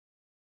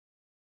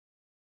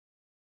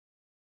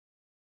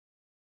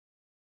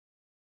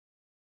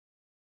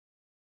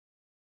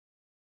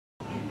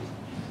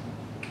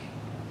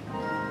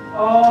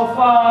Oh,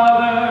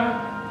 Father,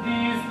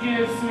 these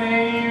gifts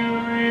may you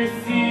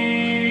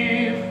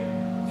receive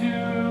to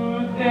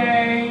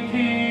thank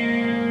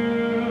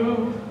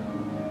you.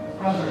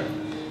 Brother,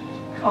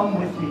 come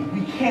with me.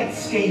 We can't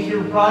stay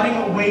here rotting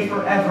away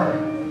forever.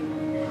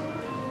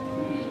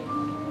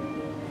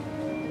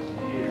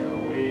 Here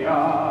we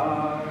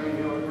are,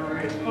 your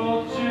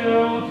grateful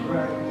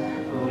children.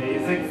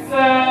 Please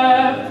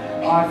accept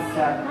our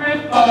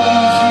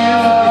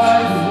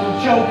sacrifice.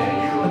 Joke.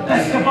 The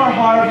best of our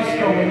harvest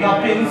going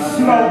up in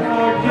smoke.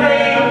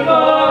 Forgive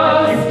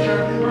us,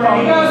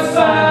 bring us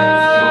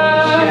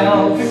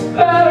back to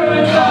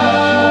paradise.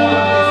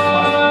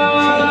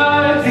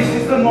 This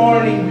is the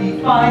morning we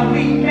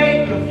finally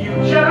make a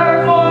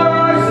future for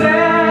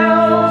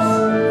ourselves.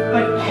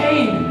 But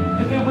Cain,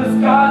 if it was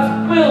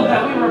God's will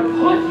that we were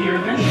put here,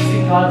 then Is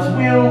it God's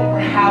will, or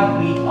have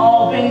we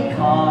all been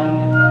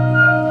conned?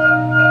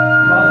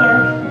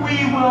 Brother, we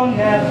will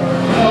never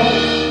know.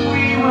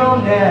 We will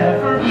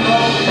never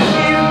know if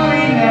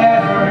we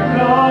never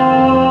go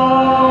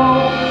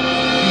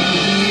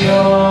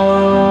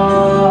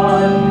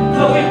beyond.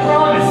 But we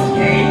promised,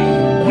 Cain.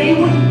 We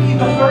wouldn't be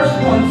the first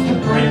ones to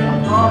break a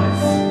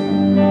promise.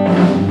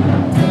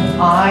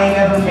 I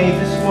never made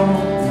this world.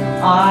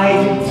 I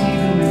didn't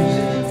even lose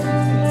it.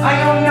 I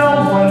know no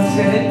one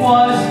said it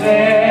was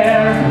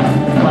there.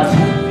 But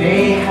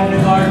they had a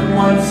garden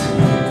once.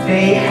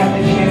 They had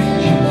the chance to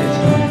choose it.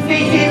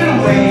 They gave it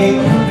away,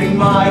 including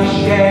my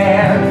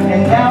share.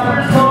 And now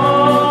we're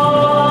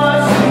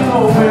lost in the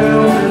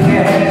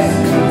wilderness.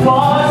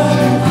 Lost,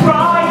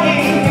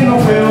 crying in the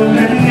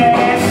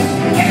wilderness.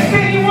 And if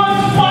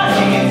anyone's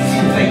watching, it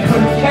seems they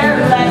couldn't care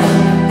less.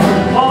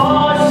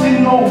 Lost in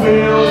the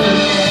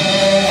wilderness.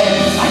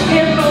 I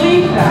can't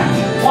believe that.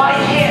 Why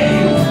can't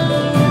you?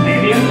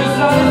 Maybe I'm just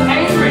not as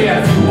angry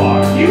as you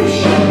are. You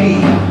should be.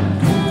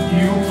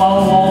 You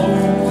follow all the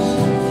rules.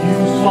 You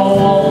swallow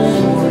all the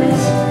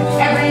stories.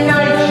 Every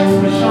night you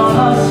wish on a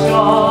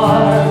star.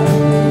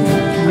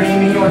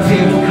 Dreaming your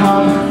day will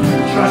come.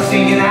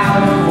 Trusting in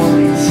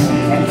allegories.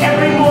 And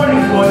every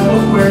morning, boy,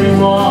 look where you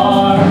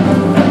are.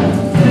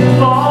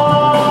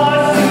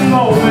 Lost in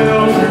the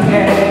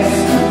wilderness.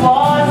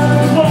 Lost,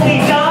 slowly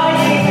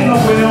dying in the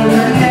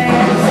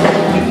wilderness.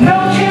 With no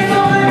chance of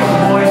living,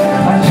 boy,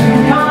 until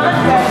you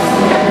confess.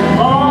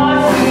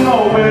 Lost in the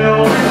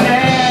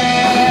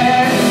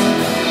wilderness.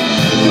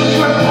 Don't you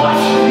ever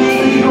watch the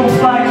eagle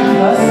fly to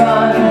the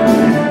sun?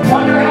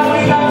 Wonder how we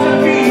got to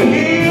be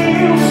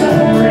so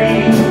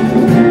free.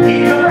 If you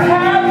ever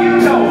have, you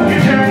know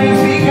your journey's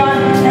begun.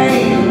 Hey,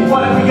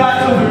 what have we got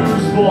to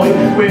lose, boy?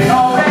 When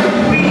already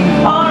we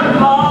are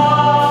lost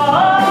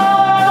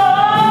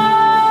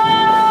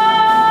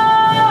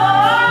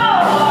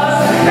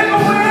in the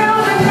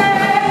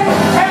wilderness.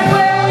 And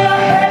where we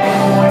are headed,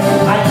 boy,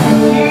 I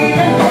couldn't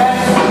even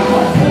guess.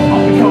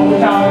 Off we go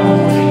without a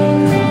warning,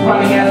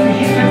 running as we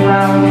hit the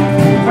ground.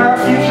 Where our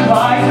future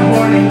lies in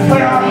warning,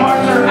 where our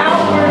hearts are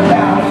outward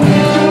bound.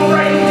 To a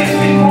bright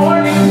distant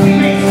morning, we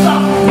may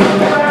stop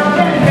around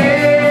and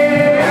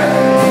there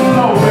in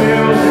the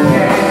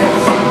wilderness.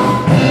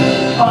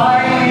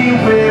 Finally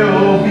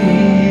will be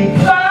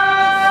found.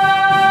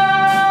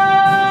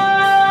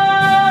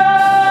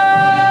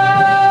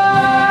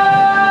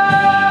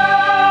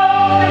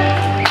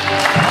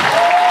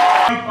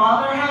 My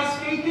Father has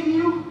faith in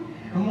you?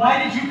 And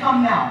why did you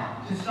come now?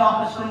 To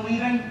stop us from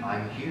leaving?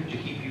 I'm here to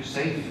keep you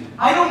safe.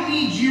 I don't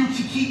need you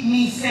to keep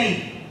me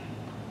safe.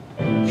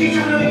 Did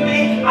you really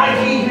think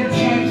I'd be here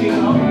chanting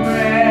a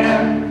prayer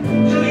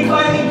till you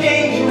finally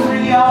gained your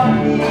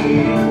reality?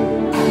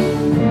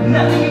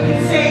 Nothing you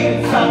can say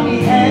can stop me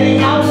heading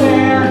out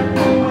there,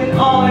 when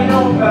all I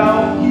know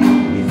about you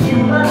is you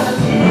left us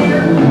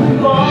here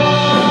lost.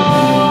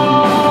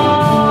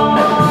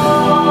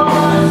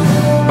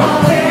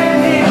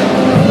 Abandoned in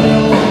the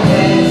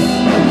wilderness.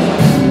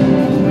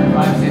 Where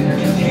life's in their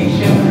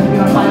temptation, when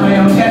I find my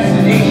own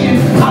destination.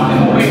 Out in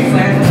the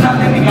wasteland, there's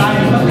nothing to guide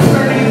me but the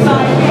burning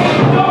inside me.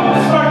 Go, the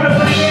spark of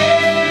the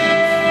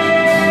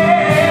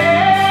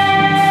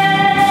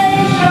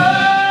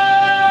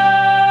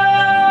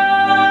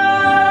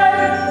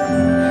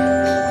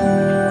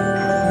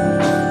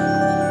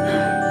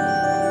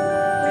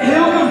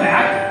He'll come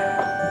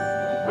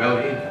back. Will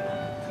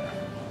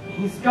he?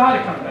 He's got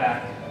to come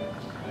back.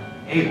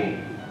 Abel,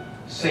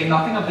 say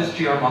nothing of this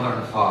to your mother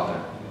and father.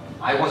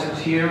 I wasn't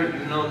here,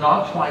 you know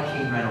not why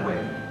Cain ran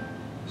away.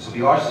 This will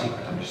be our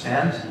secret,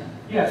 understand?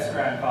 Yes,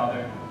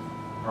 grandfather.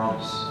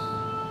 Promise.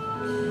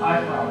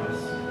 I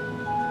promise.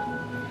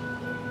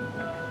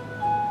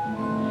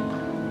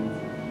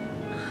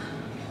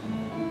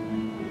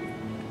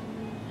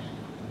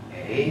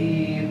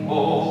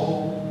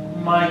 Abel,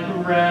 my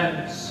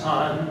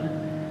grandson,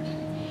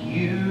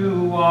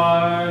 you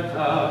are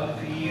the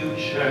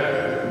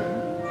future.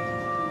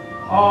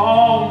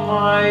 All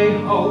my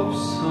hopes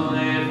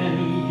live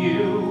in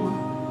you.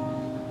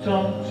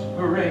 Don't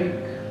break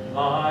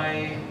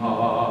my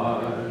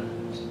heart.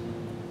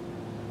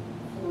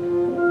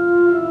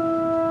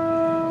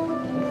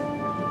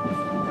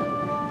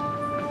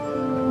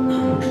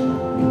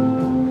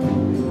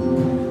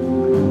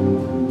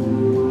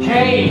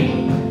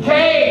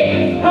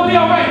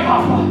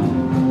 Papa?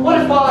 What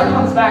if Father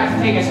comes back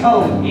to take us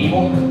home,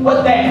 Abel?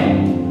 What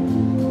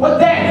then? What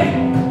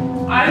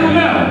then? I don't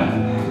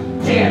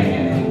know. Damn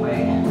him,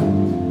 anyway.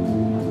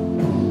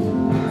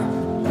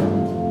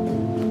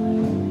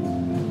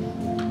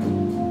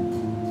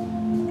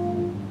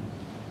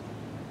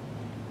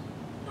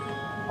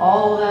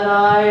 All that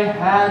I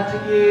had to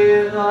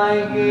give,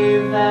 I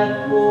gave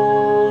that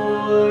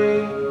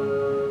boy.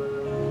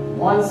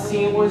 Once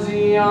he was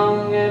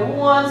young, and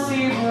once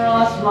he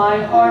brought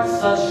my heart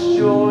such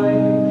joy.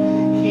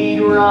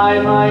 He'd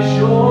ride my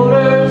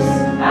shoulders,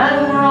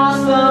 and across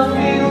the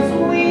fields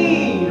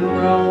we'd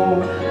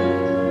roam.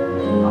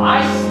 I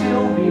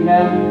still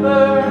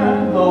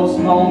remember those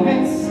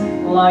moments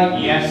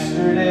like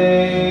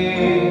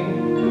yesterday.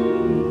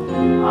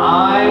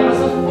 I was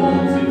a fool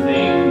to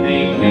think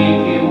they'd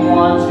make him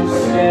want to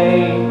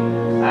stay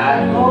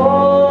at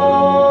home.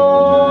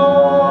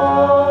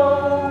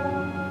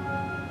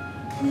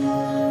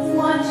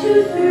 1,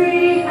 2,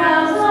 3,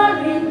 owls are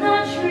in the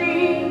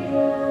tree.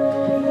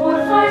 4,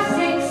 5,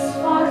 6,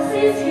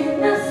 foxes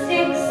in the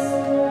sticks.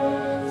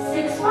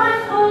 6,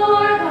 5,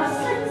 4,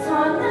 goslings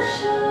on the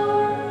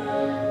shore.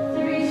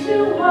 3,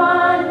 2,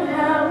 1,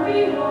 how we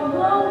all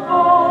go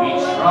home. We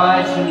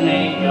tried to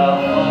make a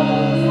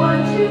home.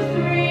 1, 2,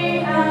 3,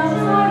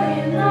 owls are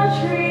in the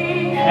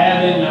tree.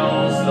 Heaven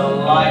knows the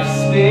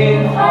life's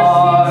been 5, 6,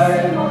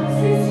 hard.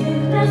 foxes in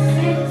the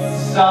sticks.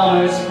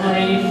 Summer's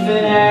brief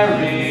and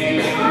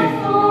airy. 6,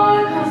 5,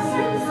 4,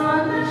 goslings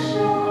on the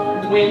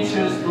shore.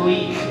 Winter's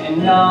bleak and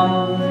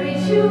numb. 3,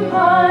 2, 1,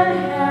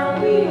 how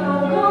we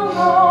all go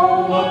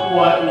home. Look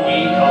what we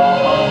call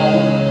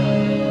home.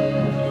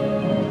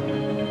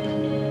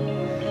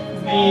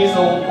 These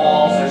old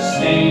walls are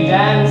stained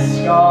and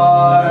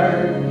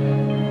scarred.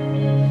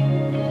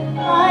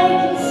 I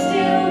can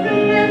still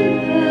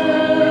remember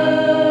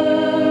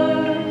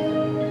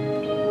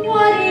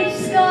what each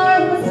scar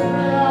was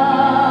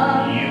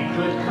from. You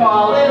could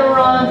call it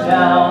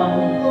rundown,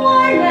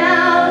 Worn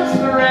out,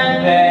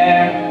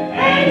 threadbare,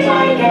 and I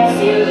guess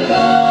you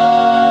go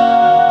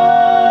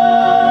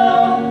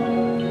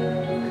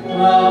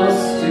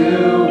close to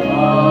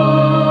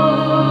home,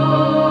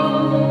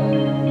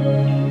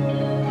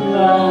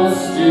 close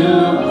to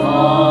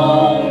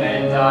home.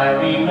 And I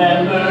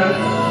remember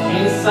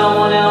in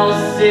someone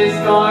else's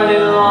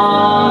garden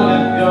long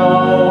ago,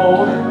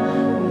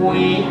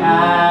 we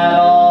had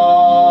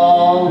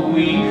all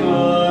we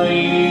could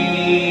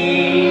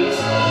eat.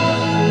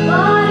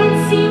 but it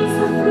seems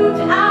the fruit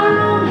our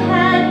own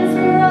hands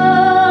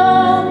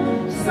grow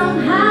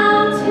somehow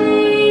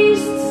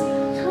tastes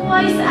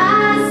twice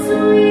as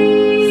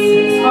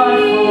sweet. 6,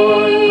 5,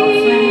 4,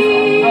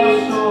 goslings on the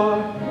shore.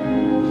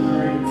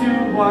 3,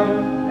 2, 1,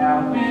 now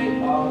we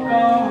all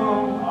go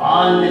home.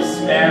 On this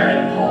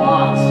barren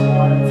plot,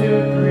 1,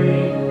 2,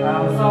 3,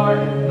 owls are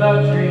in the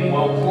tree.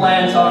 We'll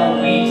plant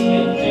our wheat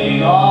and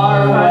dig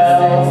our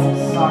wells.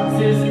 6,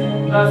 foxes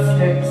in the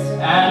sticks,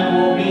 and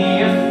we'll be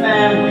a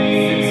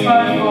family. 6,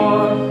 5, 4,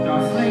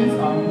 goslings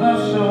on the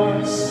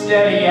shore.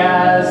 Steady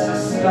as a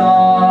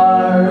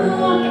star.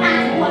 Look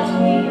at what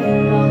we've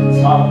got.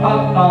 Bum,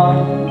 bum, bum,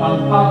 bum,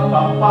 bum,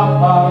 bum, bum,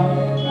 bum.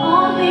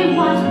 Only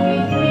what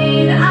we've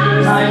made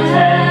 9, 10,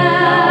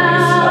 now we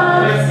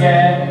start ourselves.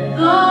 again.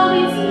 Though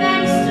it's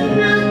next to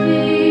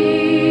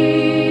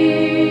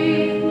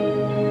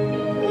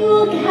nothing,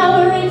 look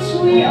how rich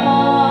we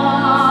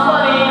are.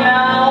 Funny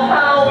now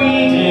how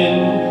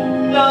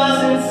Eden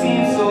doesn't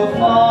seem so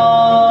far.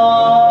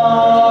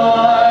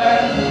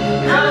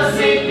 Come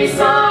sit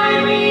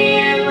beside me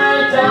in the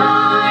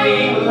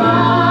dying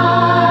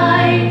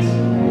light.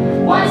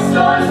 What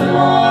storms the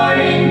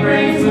morning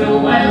brings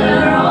will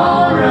weather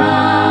all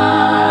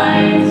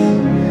right.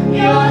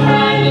 Your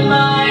hand in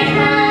my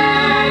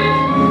hand,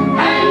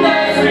 and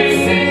as we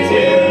sit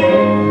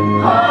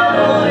here,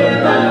 huddled in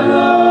the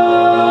glow,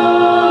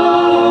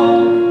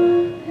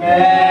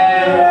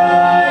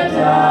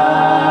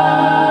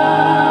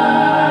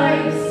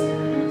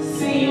 paradise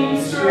seems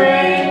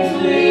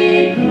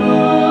strangely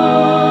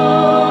close,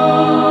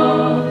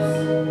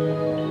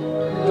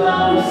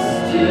 close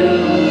to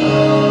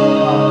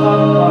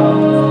home,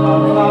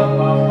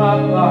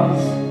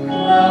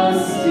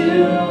 close to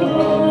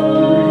home.